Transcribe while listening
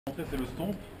C'est le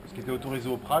stomp, ce qui était autorisé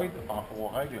au Pride par rapport aux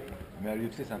règles, mais à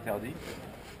l'UFC c'est interdit.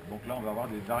 Donc là on va avoir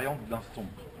des variantes d'un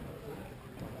stomp.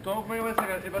 Então como é que vai ser,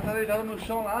 cara? Ele vai estar deitado no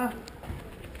chão lá.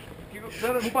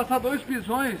 Vou passar 2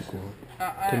 pisões.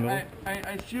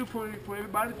 I steal for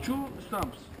everybody 2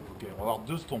 stumps. Ok, on va avoir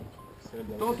 2 stomps.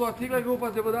 Então eu tô aqui, o que eu vou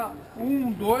fazer? Eu vou dar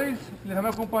 1, 2, ele vai me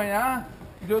acompanhar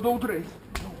e eu dou o 3.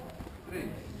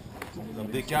 On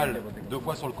décale 2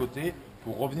 fois sur le côté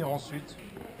pour revenir ensuite.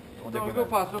 Então o que eu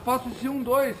faço? Eu faço esse 1,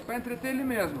 2 para entreter ele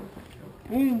mesmo.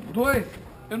 1, 2,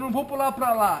 eu não vou pular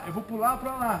pra lá, eu vou pular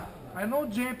pra lá. I no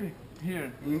jump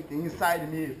here. Inside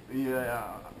me,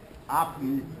 up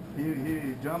me,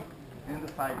 he jump in the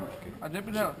side. A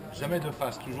jump não. Jamais de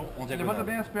face, toujours en Levanta diagonale.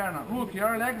 bem as pernas. Look,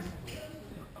 your legs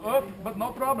up, but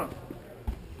no problem.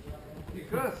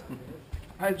 Because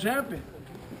I jump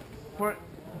for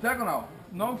diagonal,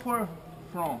 not for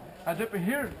front. I jump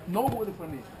here, nobody for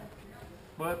me.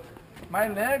 But my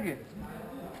leg,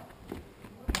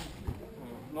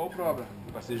 no problem.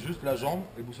 Vous passez juste la jambe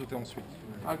et vous sautez ensuite.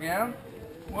 Again,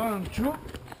 1, 2,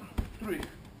 3,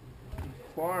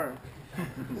 4.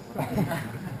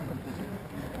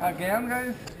 Again,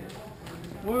 guys.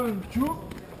 1, 2,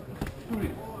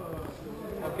 3.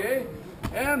 Okay?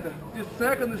 And the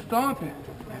second stomp.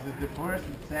 This is the first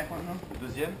and second one.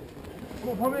 Deuxième,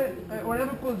 Conforme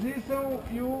whatever position,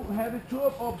 you have 2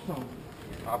 options.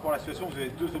 par rapport à la situation, vous avez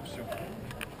 2 options.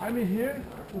 I'm here,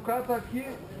 o cara tá aqui,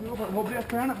 eu vou abrir a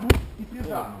perna e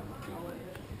pisar.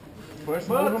 First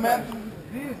But movement.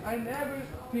 this, I never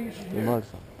finish here.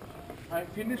 I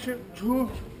finish 2,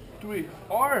 3.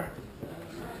 Or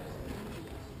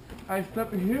I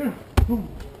stop here, boom.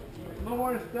 No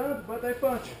more stomp, but I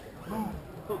punch. Boom,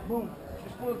 boom.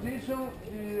 This position,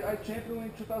 I champion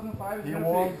in 2005.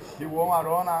 He won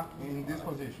Arona in this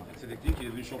position. Cette technique, il est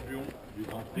devenu champion du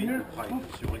Grand Prix Here. de Pride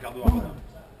sur Ricardo Arona.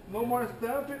 No more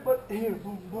stomp, but here,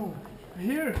 boom, boom.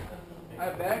 Here, I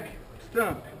back,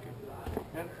 stomp,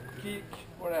 and kick,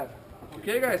 whatever.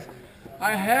 Okay, guys?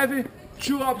 I have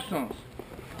 2 options.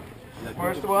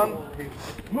 First one,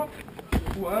 Whoop,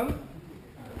 1,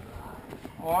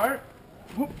 or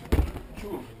whoop,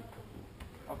 2.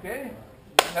 Okay?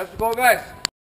 Let's go, guys.